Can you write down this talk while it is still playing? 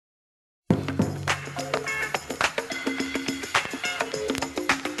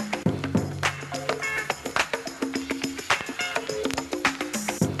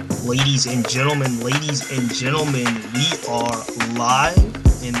Ladies and gentlemen, we are live,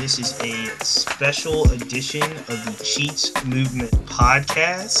 and this is a special edition of the Cheats Movement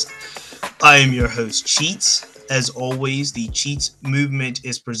podcast. I am your host, Cheats. As always, the Cheats Movement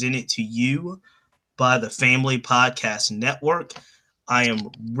is presented to you by the Family Podcast Network. I am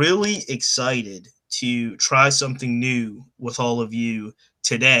really excited to try something new with all of you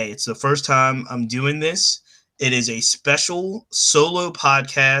today. It's the first time I'm doing this. It is a special solo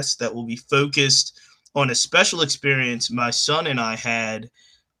podcast that will be focused on a special experience my son and I had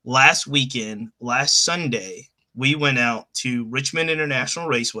last weekend, last Sunday. We went out to Richmond International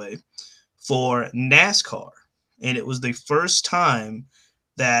Raceway for NASCAR, and it was the first time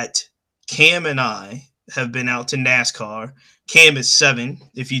that Cam and I have been out to NASCAR. Cam is 7,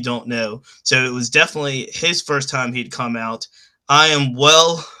 if you don't know, so it was definitely his first time he'd come out. I am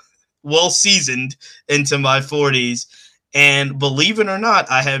well seasoned into my 40s, and believe it or not,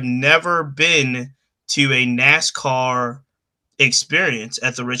 I have never been to a NASCAR experience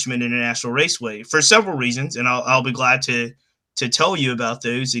at the Richmond International Raceway for several reasons, and I'll be glad to tell you about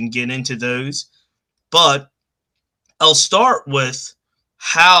those and get into those. But I'll start with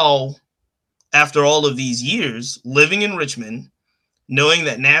how, after all of these years living in Richmond, knowing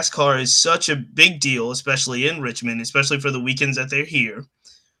that NASCAR is such a big deal, especially in Richmond, especially for the weekends that they're here,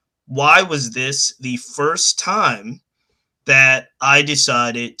 why was this the first time that I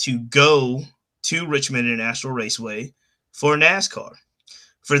decided to go to Richmond International Raceway for NASCAR?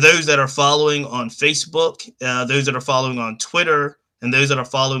 For those that are following on Facebook, those that are following on Twitter, and those that are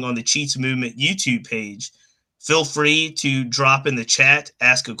following on the Cheats Movement YouTube page, feel free to drop in the chat,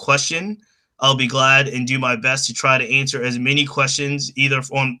 ask a question. I'll be glad and do my best to try to answer as many questions, either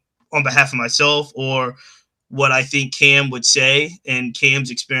on behalf of myself or what I think Cam would say and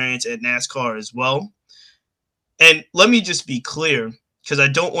Cam's experience at NASCAR as well. And let me just be clear, because I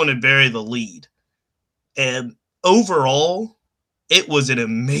don't want to bury the lead. And overall, it was an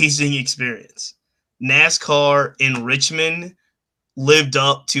amazing experience. NASCAR in Richmond lived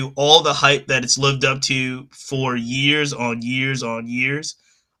up to all the hype that it's lived up to for years on years on years.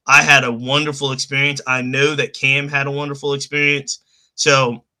 I had a wonderful experience. I know that Cam had a wonderful experience.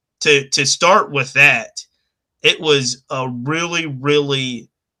 So to start with that, it was a really, really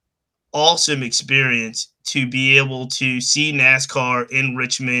awesome experience to be able to see NASCAR in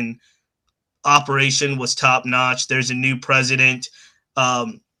Richmond. Operation was top notch. There's a new president.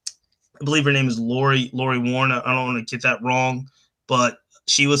 I believe her name is Lori Warren. I don't want to get that wrong, but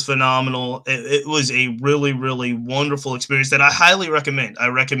she was phenomenal. It was a really, really wonderful experience that I highly recommend. I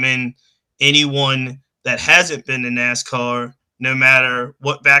recommend anyone that hasn't been to NASCAR, no matter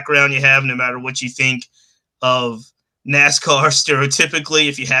what background you have, no matter what you think of NASCAR stereotypically,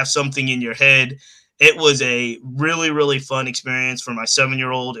 if you have something in your head. It was a really, really fun experience for my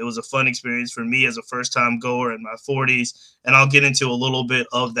 7-year-old. It was a fun experience for me as a first-time goer in my 40s, and I'll get into a little bit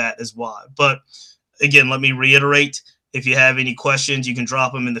of that as why. But again, let me reiterate, if you have any questions, you can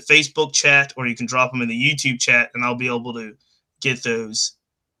drop them in the Facebook chat or you can drop them in the YouTube chat, and I'll be able to get those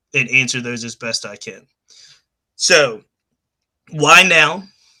and answer those as best I can. So why now?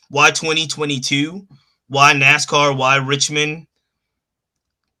 Why 2022? Why NASCAR? Why Richmond?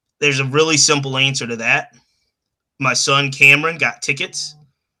 There's a really simple answer to that. My son Cameron got tickets.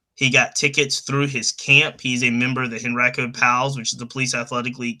 He got tickets through his camp. He's a member of the Henrico Pals, which is the Police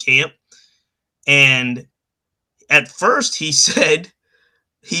Athletic League camp. And at first he said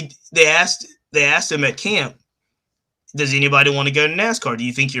they asked him at camp, does anybody want to go to NASCAR? Do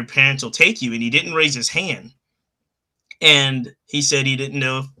you think your parents will take you? And he didn't raise his hand. And he said he didn't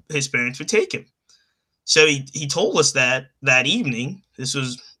know if his parents would take him. So he told us that evening. This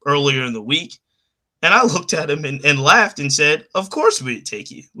was earlier in the week. And I looked at him and laughed and said, of course we'd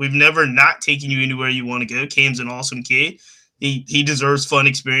take you. We've never not taken you anywhere you want to go. Cam's an awesome kid. He deserves fun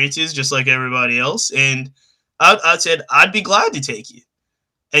experiences just like everybody else. And I said, I'd be glad to take you.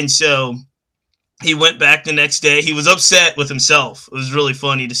 And so he went back the next day. He was upset with himself. It was really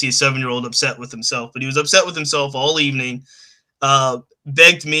funny to see a 7-year-old upset with himself. But he was upset with himself all evening.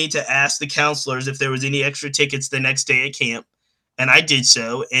 Begged me to ask the counselors if there was any extra tickets the next day at camp. And I did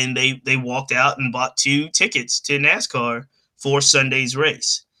so, and they walked out and bought 2 tickets to NASCAR for Sunday's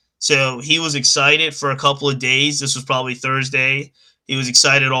race. So he was excited for a couple of days. This was probably Thursday. He was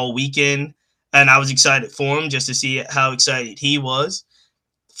excited all weekend, and I was excited for him just to see how excited he was.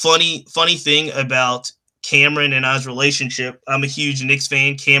 Funny thing about Cameron and I's relationship, I'm a huge Knicks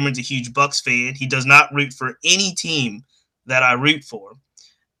fan. Cameron's a huge Bucks fan. He does not root for any team that I root for.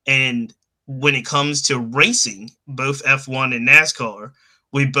 And when it comes to racing, both F1 and NASCAR,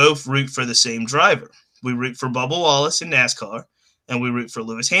 we both root for the same driver. We root for Bubba Wallace in NASCAR, and we root for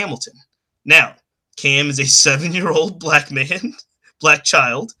Lewis Hamilton. Now, Cam is a 7-year-old black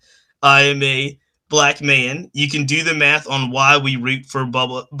child. I am a black man. You can do the math on why we root for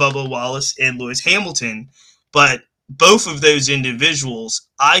Bubba Wallace and Lewis Hamilton, but both of those individuals,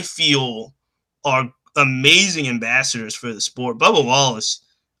 I feel, are amazing ambassadors for the sport. Bubba Wallace,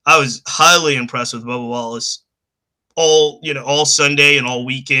 I was highly impressed with Bubba Wallace all Sunday and all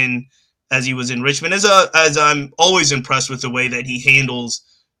weekend as he was in Richmond. As I'm always impressed with the way that he handles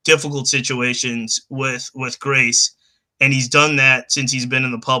difficult situations with grace, and he's done that since he's been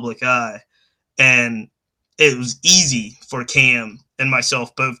in the public eye. And it was easy for Cam and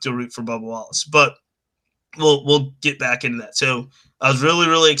myself both to root for Bubba Wallace, but we'll get back into that. So I was really,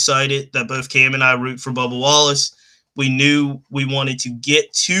 really excited that both Cam and I root for Bubba Wallace. We knew we wanted to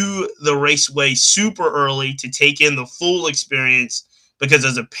get to the raceway super early to take in the full experience, because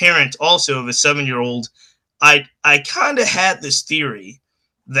as a parent also of a 7-year-old, I kind of had this theory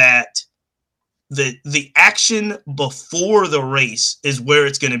that the action before the race is where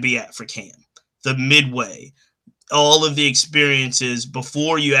it's going to be at for Cam. The midway, all of the experiences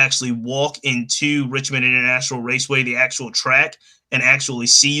before you actually walk into Richmond International Raceway, the actual track, and actually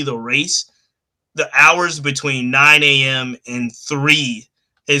see the race. The hours between 9 a.m. and 3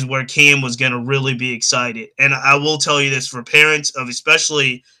 is where Cam was going to really be excited. And I will tell you this, for parents of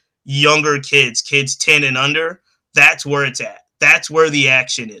especially younger kids 10 and under, that's where it's at. That's where the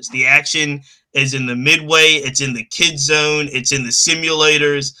action is. The action is in the midway. It's in the kids zone. It's in the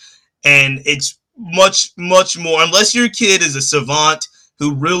simulators. And it's much, much more, unless your kid is a savant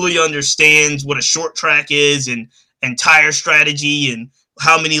who really understands what a short track is and tire strategy and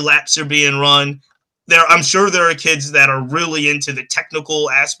how many laps are being run. I'm sure there are kids that are really into the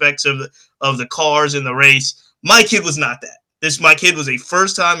technical aspects of the cars in the race. My kid was not that. My kid was a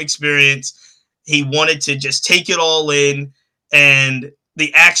first-time experience. He wanted to just take it all in, and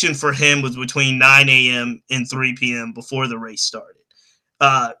the action for him was between 9 a.m. and 3 p.m. before the race started.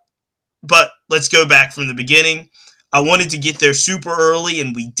 But let's go back from the beginning. I wanted to get there super early,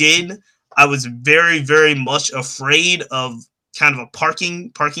 and we did. I was very, very much afraid of kind of a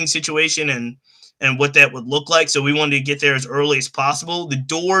parking situation and what that would look like. So we wanted to get there as early as possible. The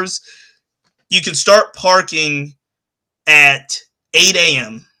doors, you can start parking at 8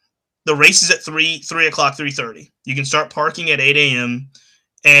 a.m. The race is at 3 o'clock, 3:30. You can start parking at 8 a.m.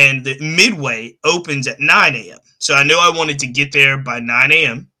 and the midway opens at 9 a.m. So I knew I wanted to get there by 9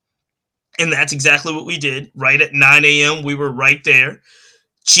 a.m. And that's exactly what we did. Right at 9 a.m., we were right there.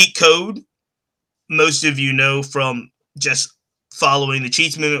 Cheat code, most of you know from just following the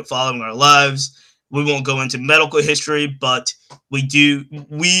Cheats movement, following our lives. We won't go into medical history, but we do.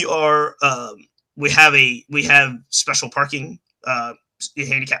 We have special parking,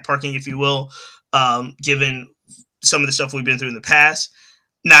 handicap parking, if you will, given some of the stuff we've been through in the past.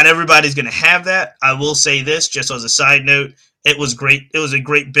 Not everybody's going to have that. I will say this, just as a side note, it was great. It was a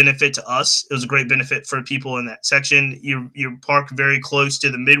great benefit to us. It was a great benefit for people in that section. You park very close to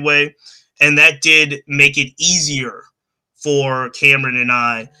the midway, and that did make it easier for Cameron and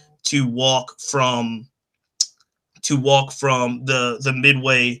I to walk from the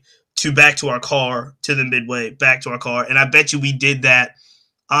midway to back to our car, to the midway, back to our car. And I bet you we did that,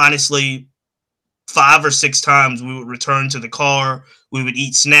 honestly, 5 or 6 times. We would return to the car. We would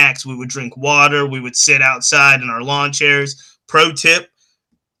eat snacks. We would drink water. We would sit outside in our lawn chairs. Pro tip,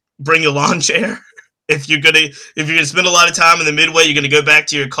 bring your lawn chair. If you're gonna spend a lot of time in the midway, you're gonna go back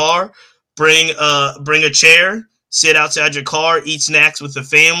to your car. Bring a chair, sit outside your car, eat snacks with the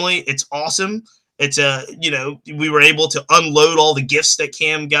family. It's awesome. It's we were able to unload all the gifts that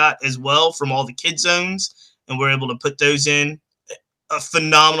Cam got as well from all the kid zones, and we're able to put those in. A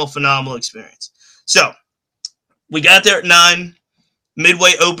phenomenal experience. So we got there at 9.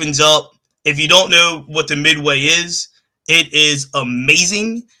 Midway opens up. If you don't know what the midway is, it is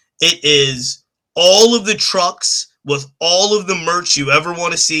amazing. It is all of the trucks with all of the merch you ever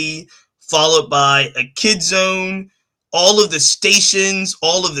want to see, followed by a kid zone, all of the stations,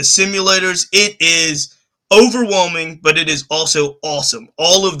 all of the simulators. It is overwhelming, but it is also awesome.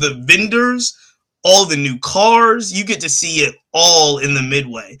 All of the vendors, all the new cars, you get to see it all in the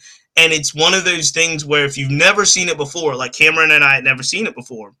midway. And it's one of those things where if you've never seen it before, like Cameron and I had never seen it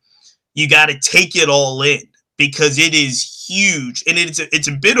before, you got to take it all in because it is huge and it's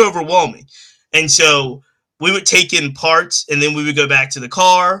a bit overwhelming. And so we would take in parts and then we would go back to the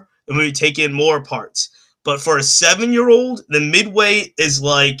car and we would take in more parts. But for a 7-year-old, the midway is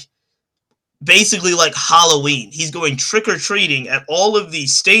basically like Halloween. He's going trick-or-treating at all of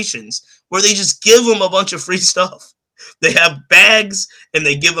these stations where they just give him a bunch of free stuff. They have bags, and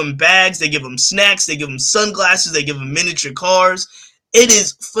they give them bags, they give them snacks, they give them sunglasses, they give them miniature cars. It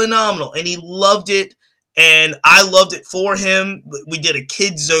is phenomenal, and he loved it, and I loved it for him. We did a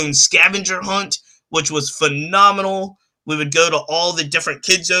Kids Zone scavenger hunt, which was phenomenal. We would go to all the different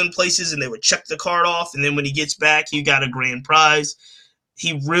Kids Zone places, and they would check the card off, and then when he gets back, he got a grand prize.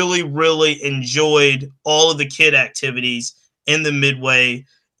 He really, really enjoyed all of the kid activities in the Midway,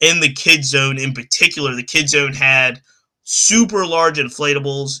 in the Kid Zone in particular. The Kid Zone had super large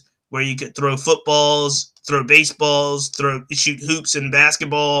inflatables where you could throw footballs, throw baseballs, shoot hoops and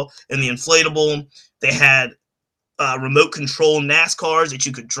basketball in the inflatable. They had remote control NASCARs that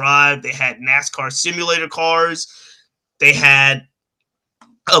you could drive. They had NASCAR simulator cars. They had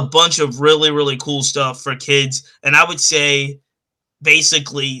a bunch of really, really cool stuff for kids. And I would say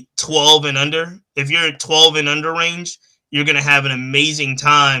basically 12 and under. If you're at 12 and under range, you're going to have an amazing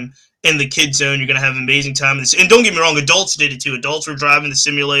time in the Kid Zone. You're going to have an amazing time in this. And don't get me wrong, adults did it too. Adults were driving the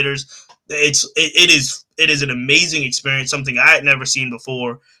simulators. It is an amazing experience, something I had never seen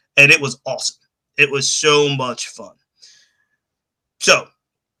before, and it was awesome. It was so much fun. So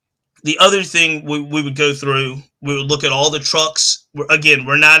the other thing we would go through, we would look at all the trucks. Again,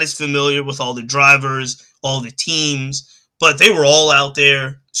 we're not as familiar with all the drivers, all the teams, but they were all out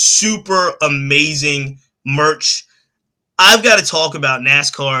there. Super amazing merch. I've got to talk about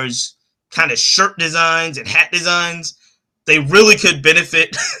NASCAR's kind of shirt designs and hat designs. They really could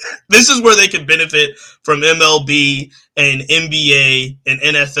benefit. This is where they could benefit from MLB and NBA and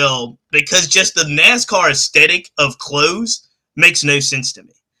NFL, because just the NASCAR aesthetic of clothes makes no sense to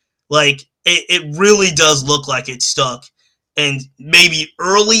me. Like, it really does look like it's stuck in maybe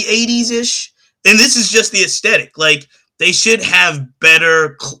early 80s-ish. And this is just the aesthetic. Like, they should have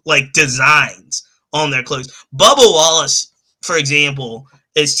better, like, designs on their clothes. Bubba Wallace, for example,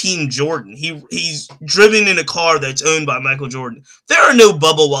 is Team Jordan. He's driven in a car that's owned by Michael Jordan. There are no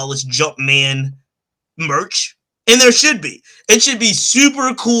Bubba Wallace Jumpman merch, and there should be. It should be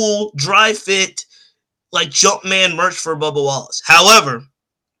super cool, dry fit, like Jumpman merch for Bubba Wallace. However,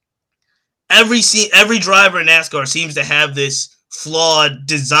 every driver in NASCAR seems to have this flawed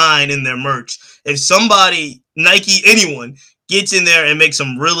design in their merch. If somebody, Nike, anyone, gets in there and makes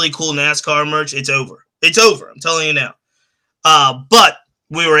some really cool NASCAR merch, it's over. It's over. I'm telling you now. But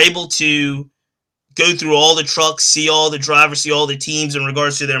we were able to go through all the trucks, see all the drivers, see all the teams in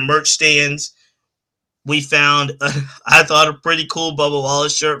regards to their merch stands. We found, I thought, a pretty cool Bubba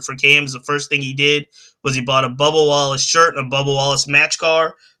Wallace shirt for Cam. The first thing he did was he bought a Bubba Wallace shirt and a Bubba Wallace match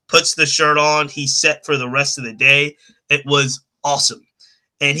car, puts the shirt on, he's set for the rest of the day. It was awesome.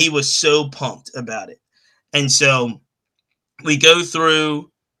 And he was so pumped about it. And so we go through,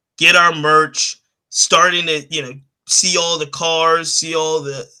 get our merch, starting to, see all the cars, see all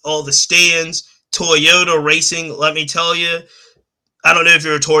the stands. Toyota Racing, let me tell you, I don't know if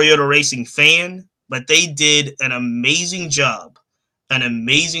you're a Toyota Racing fan, but they did an amazing job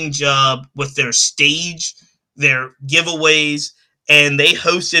with their stage, their giveaways, and they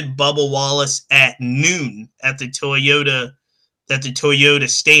hosted Bubba Wallace at noon at the Toyota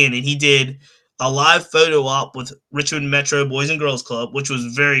stand, and he did a live photo op with Richmond Metro Boys and Girls Club, which was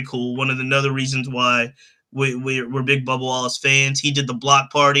very cool. One of the other reasons why we're big Bubba Wallace fans. He did the block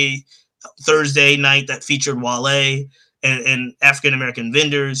party Thursday night that featured Wale and African American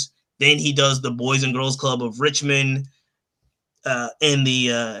vendors. Then he does the Boys and Girls Club of Richmond at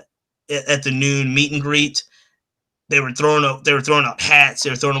the noon meet and greet. They were throwing out hats. They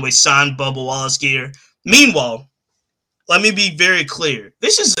were throwing away signed Bubba Wallace gear. Meanwhile, let me be very clear.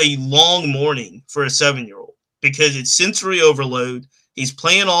 This is a long morning for a 7-year-old because it's sensory overload. He's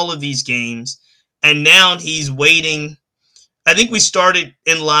playing all of these games, and now he's waiting. I think we started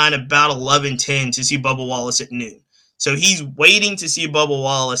in line about 11:10 to see Bubba Wallace at noon. So he's waiting to see Bubba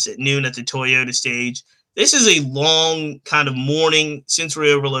Wallace at noon at the Toyota stage. This is a long kind of morning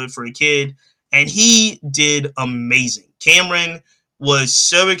sensory overload for a kid, and he did amazing. Cameron was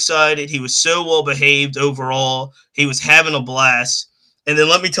so excited. He was so well behaved overall. He was having a blast. And then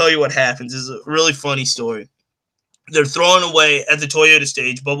let me tell you what happens. This is a really funny story. They're throwing away at the Toyota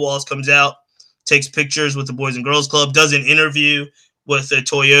stage. Bubba Wallace comes out, takes pictures with the Boys and Girls Club, does an interview with the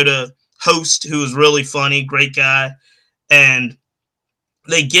Toyota host who was really funny, great guy. And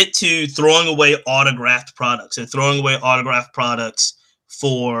they get to throwing away autographed products. They're throwing away autographed products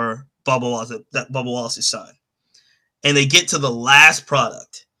for Bubba Wallace, that Bubba Wallace's son. And they get to the last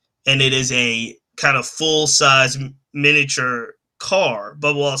product, and it is a kind of full-size miniature car,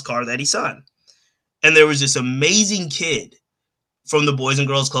 Bubba Wallace car that he signed. And there was this amazing kid from the Boys and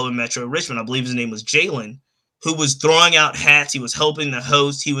Girls Club in Metro Richmond, I believe his name was Jalen, who was throwing out hats. He was helping the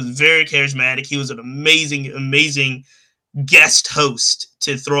host. He was very charismatic. He was an amazing guest host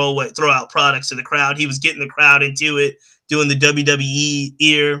to throw out products to the crowd. He was getting the crowd into it, doing the WWE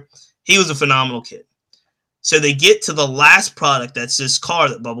ear. He was a phenomenal kid. So they get to the last product, that's this car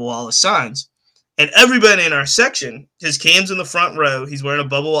that Bubba Wallace signs. And everybody in our section, his Cam's in the front row. He's wearing a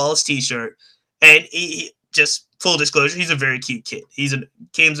Bubba Wallace t-shirt. And he just, full disclosure, he's a very cute kid.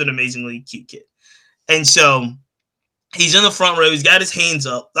 Cam's an amazingly cute kid. And so he's in the front row. He's got his hands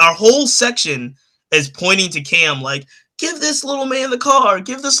up. Our whole section is pointing to Cam like, give this little man the car.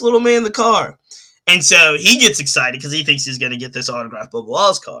 Give this little man the car. And so he gets excited because he thinks he's going to get this autographed Bubba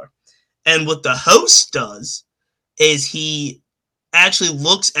Wallace car. And what the host does is he actually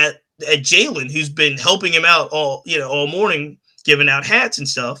looks at Jalen, who's been helping him out all morning, giving out hats and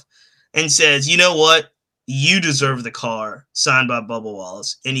stuff, and says, you know what? You deserve the car signed by Bubba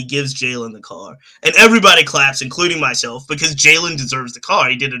Wallace. And he gives Jalen the car. And everybody claps, including myself, because Jalen deserves the car.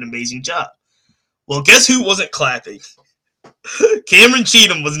 He did an amazing job. Well, guess who wasn't clapping? Cameron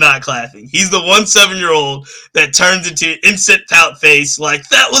Cheatham was not clapping. He's the 7-year-old that turns into instant pout face like,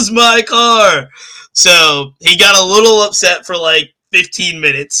 that was my car. So he got a little upset for like 15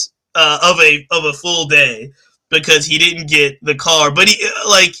 minutes of a full day because he didn't get the car. But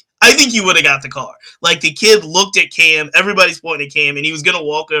I think he would have got the car. Like, the kid looked at Cam, everybody's pointing at Cam, and he was going to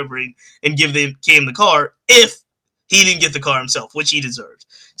walk over and give Cam the car if he didn't get the car himself, which he deserved.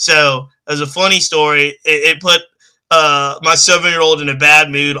 So it was a funny story. It put my 7-year-old in a bad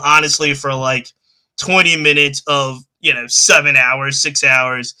mood, honestly, for like 20 minutes of 7 hours, 6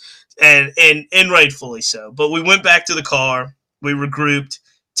 hours, and rightfully so. But we went back to the car, we regrouped,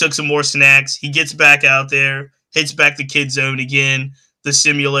 took some more snacks. He gets back out there, hits back the kid zone again, the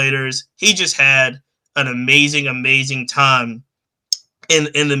simulators. He just had an amazing time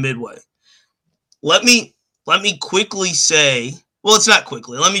in the midway. Let me quickly say, well, it's not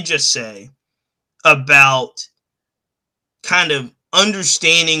quickly. Let me just say about kind of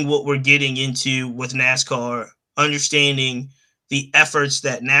understanding what we're getting into with NASCAR, understanding the efforts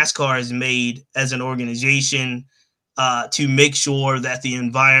that NASCAR has made as an organization to make sure that the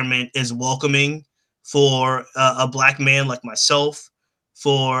environment is welcoming for a black man like myself,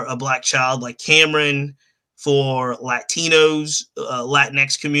 for a black child like Cameron, for Latinos,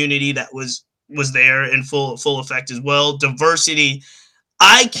 Latinx community that was there in full effect as well. Diversity.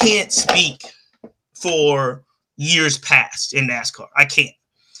 I can't speak for years past in NASCAR. I can't.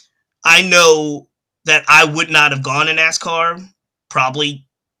 I know that I would not have gone to NASCAR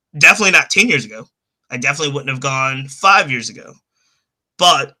definitely not 10 years ago. I definitely wouldn't have gone 5 years ago.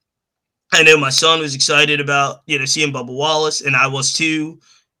 But I know my son was excited about, seeing Bubba Wallace, and I was too.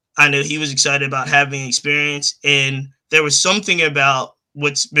 I know he was excited about having experience, and there was something about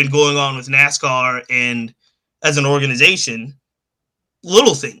what's been going on with NASCAR and as an organization,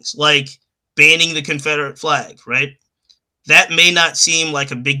 little things like banning the Confederate flag, right? That may not seem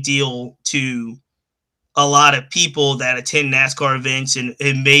like a big deal to a lot of people that attend NASCAR events and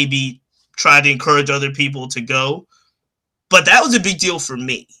maybe try to encourage other people to go. But that was a big deal for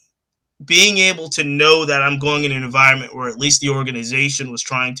me. Being able to know that I'm going in an environment where at least the organization was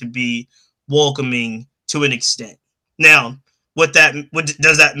trying to be welcoming to an extent. Now, what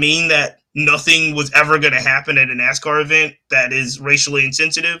does that mean that nothing was ever going to happen at a NASCAR event that is racially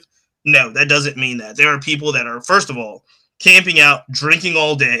insensitive? No, that doesn't mean that. There are people that are, first of all, camping out, drinking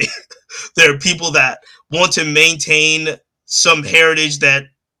all day. There are people that want to maintain some heritage that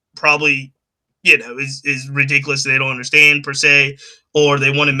probably, is ridiculous. They don't understand per se, or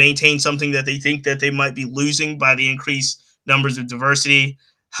they want to maintain something that they think that they might be losing by the increased numbers of diversity.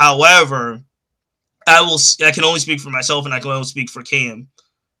 However, I can only speak for myself, and I can only speak for Cam.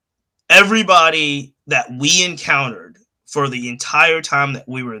 Everybody that we encountered for the entire time that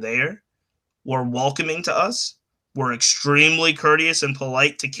we were there were welcoming to us, were extremely courteous and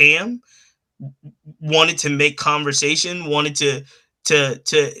polite to Cam, wanted to make conversation, wanted to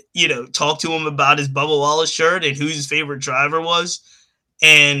talk to him about his Bubba Wallace shirt and who his favorite driver was.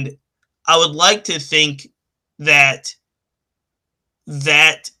 And I would like to think that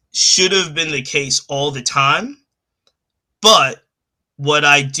should have been the case all the time. But what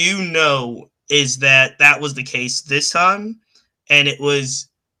I do know is that was the case this time. And it was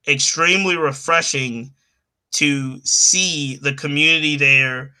extremely refreshing to see the community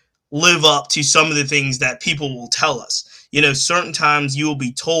there live up to some of the things that people will tell us. Certain times you will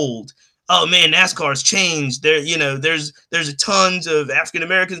be told, oh man, NASCAR's changed. There's tons of African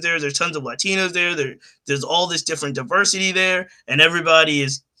Americans there. There's tons of Latinos there. There's all this different diversity there, and everybody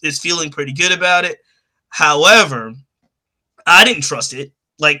is feeling pretty good about it. However, I didn't trust it,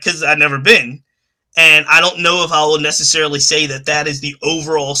 because I'd never been. And I don't know if I will necessarily say that that is the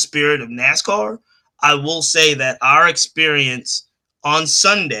overall spirit of NASCAR. I will say that our experience on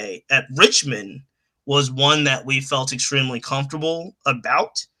Sunday at Richmond was one that we felt extremely comfortable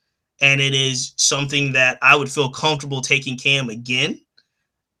about. And it is something that I would feel comfortable taking Cam again.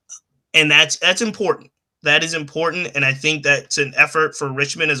 And that's important. That is important, and I think that's an effort for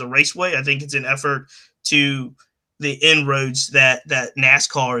Richmond as a raceway. I think it's an effort to the inroads that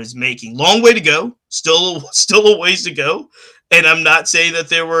NASCAR is making. Long way to go. Still a ways to go. And I'm not saying that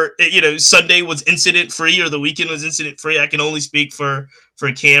there were, Sunday was incident free or the weekend was incident free. I can only speak for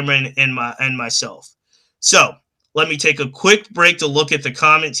Cameron and myself. So let me take a quick break to look at the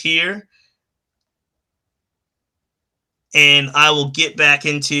comments here, and I will get back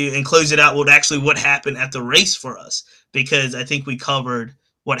into and close it out with actually what happened at the race for us, because I think we covered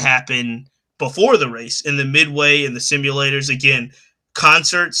what happened before the race in the midway and the simulators. Again,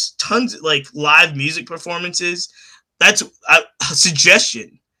 concerts, tons like live music performances. That's a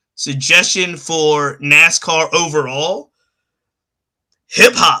suggestion for NASCAR overall.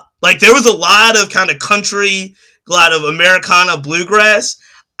 Hip hop. Like there was a lot of kind of country, a lot of Americana bluegrass.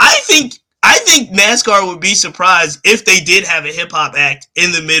 I think NASCAR would be surprised if they did have a hip hop act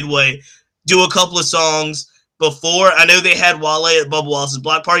in the midway, do a couple of songs before. I know they had Wale at Bubba Wallace's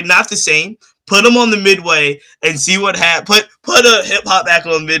block party, not the same. Put them on the midway and see what happens. Put a hip hop act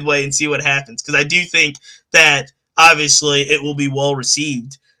on midway and see what happens, because I do think that obviously it will be well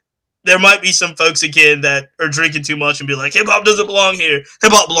received. There might be some folks again that are drinking too much and be like, hip hop doesn't belong here.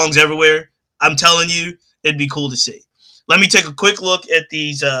 Hip hop belongs everywhere. I'm telling you, it'd be cool to see. Let me take a quick look at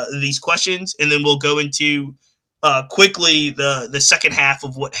these questions, and then we'll go into quickly the second half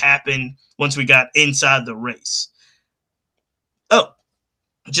of what happened once we got inside the race. Oh,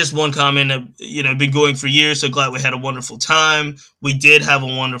 just one comment. Been going for years, so glad we had a wonderful time. We did have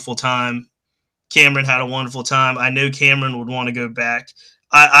a wonderful time. Cameron had a wonderful time. I know Cameron would want to go back.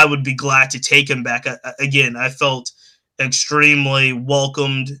 I would be glad to take him back. Again, I felt extremely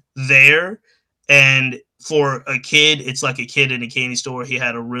welcomed there. And for a kid, it's like a kid in a candy store. He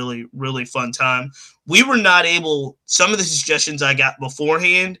had a really, really fun time. We were not able, some of the suggestions I got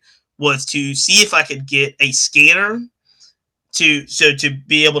beforehand was to see if I could get a scanner to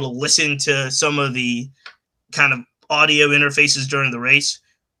be able to listen to some of the kind of audio interfaces during the race.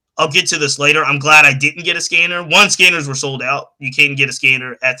 I'll get to this later. I'm glad I didn't get a scanner. One, scanners were sold out. You can't get a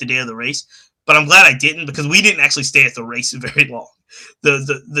scanner at the day of the race. But I'm glad I didn't, because we didn't actually stay at the race very long.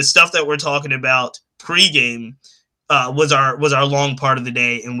 The stuff that we're talking about pregame was our long part of the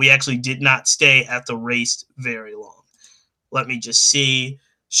day, and we actually did not stay at the race very long. Let me just see.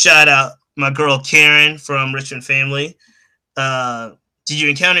 Shout out my girl Karen from Richmond Family. Did you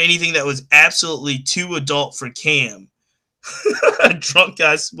encounter anything that was absolutely too adult for Cam? A drunk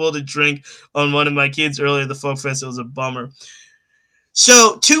guy spilled a drink on one of my kids earlier at the folk fest. It was a bummer.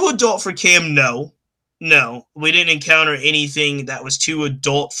 So, too adult for Cam? No, we didn't encounter anything that was too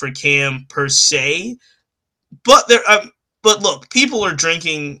adult for Cam per se. But but look, people are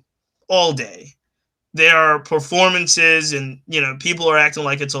drinking all day. There are performances, and people are acting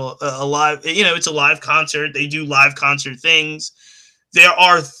like it's a live. It's a live concert. They do live concert things. There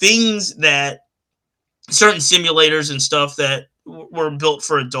are things that certain simulators and stuff that were built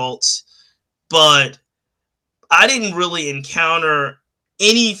for adults, but I didn't really encounter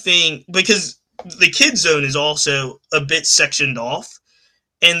anything, because the kids zone is also a bit sectioned off,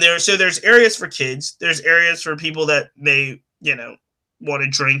 and there's areas for kids, there's areas for people that may want to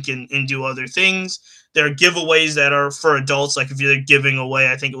drink and do other things. There are giveaways that are for adults, like if you're giving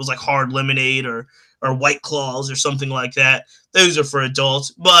away, I think it was like hard lemonade or White Claws or something like that. Those are for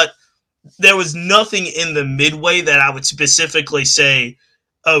adults, but there was nothing in the midway that I would specifically say,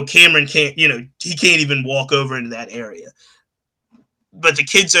 oh, Cameron can't, he can't even walk over into that area. But the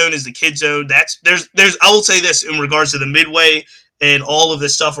kid zone is the kid zone. There's I will say this in regards to the midway and all of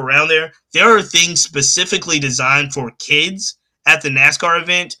this stuff around there. There are things specifically designed for kids at the NASCAR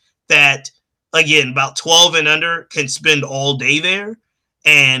event that, again, about 12 and under can spend all day there,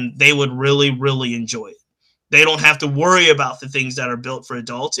 and they would really, really enjoy it. They don't have to worry about the things that are built for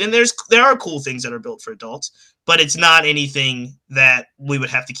adults. And there are cool things that are built for adults, but it's not anything that we would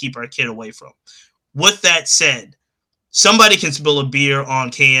have to keep our kid away from. With that said, somebody can spill a beer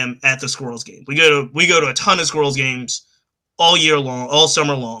on Cam at the Squirrels game. We go to a ton of Squirrels games all year long, all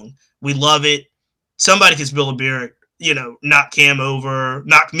summer long. We love it. Somebody can spill a beer, knock Cam over,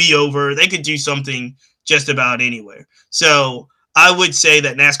 knock me over. They could do something just about anywhere. So I would say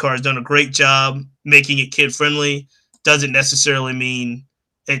that NASCAR has done a great job making it kid friendly. Doesn't necessarily mean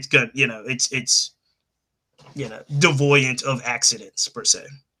it's good. It's devoid of accidents per se.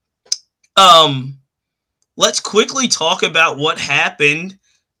 let's quickly talk about what happened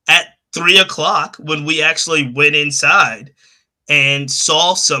at 3 o'clock when we actually went inside and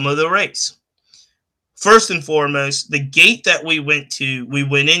saw some of the race. First and foremost, the gate that we went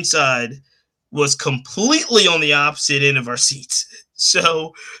inside, was completely on the opposite end of our seats.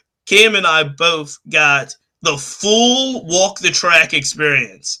 So Cam and I both got the full walk the track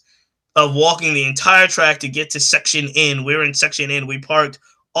experience of walking the entire track to get to section N. We were in section N. We parked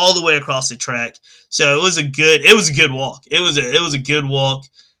all the way across the track. So it was a good walk. It was a good walk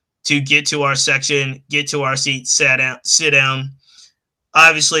to get to our section, get to our seat, sit down.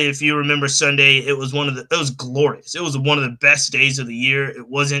 Obviously, if you remember Sunday, it was glorious. It was one of the best days of the year. It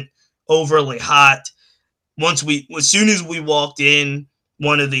wasn't overly hot. As soon as we walked in,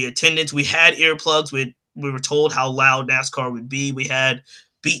 one of the attendants, we had earplugs. We were told how loud NASCAR would be. We had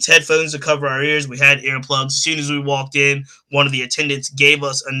Beats headphones to cover our ears. We had earplugs. As soon as we walked in, one of the attendants gave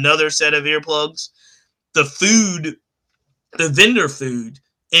us another set of earplugs. The vendor food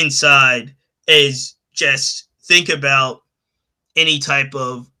inside is just, think about any type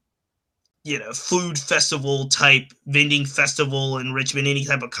of food festival type vending festival in Richmond, any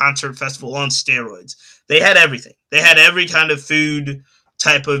type of concert festival on steroids. They had everything. They had every kind of food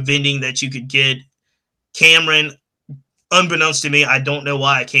type of vending that you could get. Cameron, unbeknownst to me, I don't know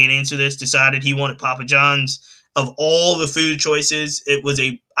why, I can't answer this, decided he wanted Papa John's. Of all the food choices, it was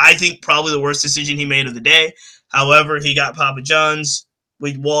I think probably the worst decision he made of the day. However, he got Papa John's.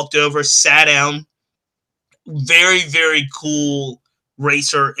 We walked over, sat down. Very, very cool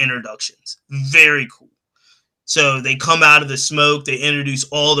racer introductions. Very cool. So they come out of the smoke. They introduce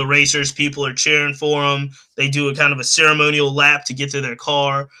all the racers. People are cheering for them. They do a kind of a ceremonial lap to get to their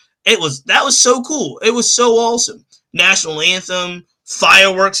car. That was so cool. It was so awesome. National anthem.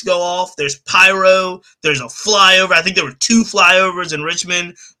 Fireworks go off. There's pyro. There's a flyover. I think there were 2 flyovers in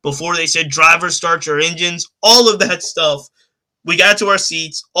Richmond before they said, "Drivers, start your engines." All of that stuff. We got to our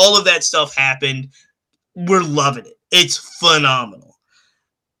seats. All of that stuff happened. We're loving it. It's phenomenal.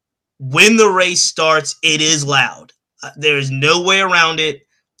 When the race starts, it is loud. There is no way around it.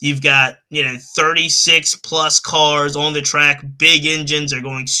 You've got, 36 plus cars on the track. Big engines are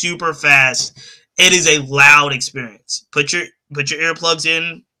going super fast. It is a loud experience. Put your earplugs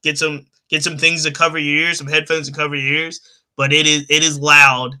in. Get some things to cover your ears, some headphones to cover your ears. But it is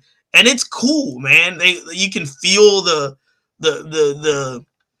loud, and it's cool, man. You can feel the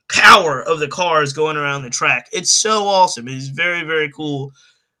power of the cars going around the track. It's so awesome. It is very, very cool.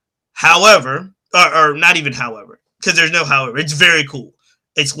 However, or not even however, because there's no however. It's very cool.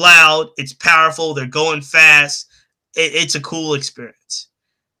 It's loud. It's powerful. They're going fast. It's a cool experience.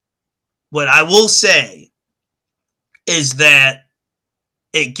 What I will say is that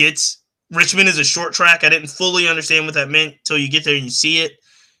Richmond is a short track. I didn't fully understand what that meant until you get there and you see it.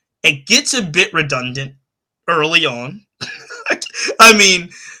 It gets a bit redundant early on. I mean,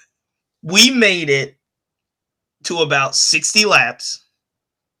 we made it to about 60 laps.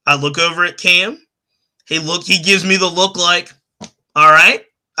 I look over at Cam. He gives me the look like, all right,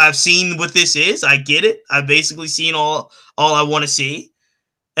 I've seen what this is. I get it. I've basically seen all I want to see.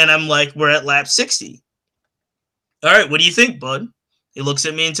 And I'm like, we're at lap 60. All right, what do you think, bud? He looks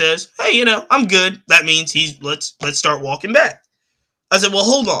at me and says, hey, I'm good. That means let's start walking back. I said, well,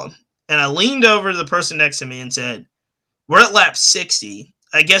 hold on. And I leaned over to the person next to me and said, we're at lap 60.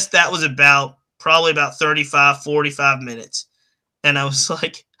 I guess that was probably about 35, 45 minutes. And I was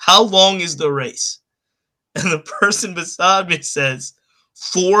like, how long is the race? And the person beside me says,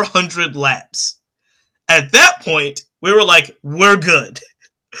 400 laps. At that point, we were like, we're good.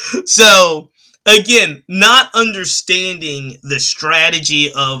 So, again, not understanding the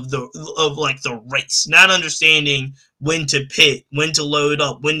strategy of the race, not understanding when to pit, when to load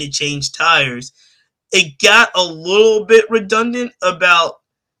up, when to change tires. It got a little bit redundant about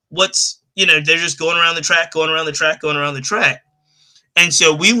they're just going around the track. And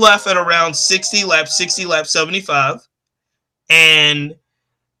so we left at around 60 laps 75, and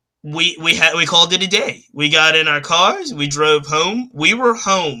we called it a day. We got in our cars, we drove home. We were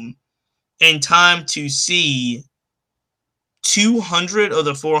home in time to see 200 of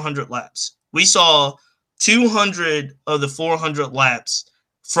the 400 laps. We saw 200 of the 400 laps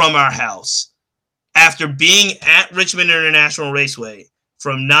from our house after being at Richmond International Raceway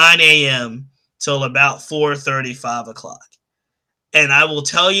from 9 a.m. till about 4:30, 5 o'clock. And I will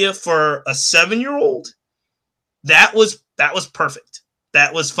tell you, for a 7-year-old, that was perfect.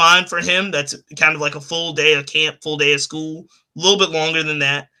 That was fine for him. That's kind of like a full day of camp, full day of school, a little bit longer than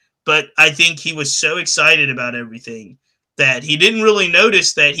that. But I think he was so excited about everything that he didn't really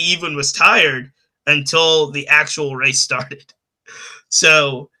notice that he even was tired until the actual race started.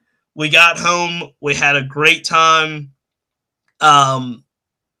 So We got home. We had a great time. Um,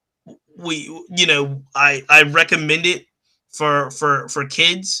 I recommend it for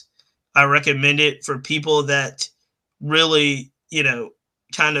kids. I recommend it for people that really,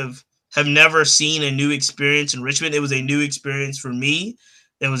 kind of have never seen a new experience in Richmond. It was a new experience for me.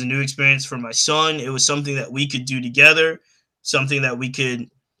 It was a new experience for my son. It was something that we could do together, something that we could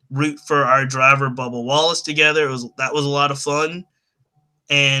root for our driver Bubba Wallace together. That was a lot of fun,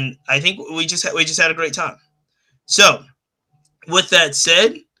 and I think we just had a great time. So, with that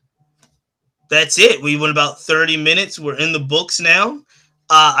said, that's it. We went about 30 minutes. We're in the books now.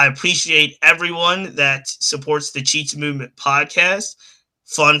 I appreciate everyone that supports the Cheats Movement podcast.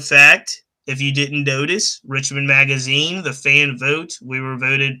 Fun fact, if you didn't notice, Richmond Magazine, the fan vote, we were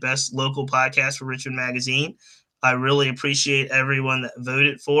voted best local podcast for Richmond Magazine. I really appreciate everyone that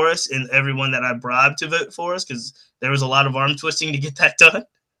voted for us and everyone that I bribed to vote for us, because there was a lot of arm twisting to get that done.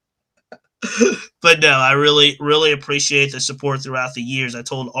 But no, I really, really appreciate the support throughout the years. I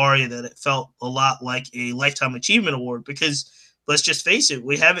told Arya that it felt a lot like a Lifetime Achievement Award because, let's just face it,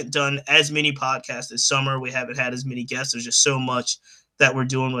 we haven't done as many podcasts this summer. We haven't had as many guests. There's just so much that we're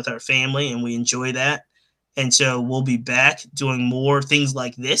doing with our family, and we enjoy that. And so we'll be back doing more things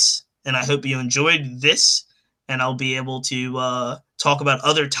like this. And I hope you enjoyed this. And I'll be able to talk about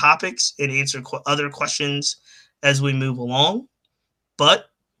other topics and answer other questions as we move along. But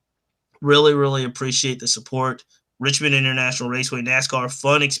really, really appreciate the support. Richmond International Raceway NASCAR,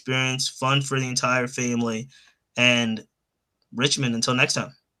 fun experience, fun for the entire family. And Richmond, until next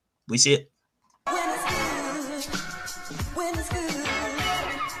time, we see it. When it's good, when it's good.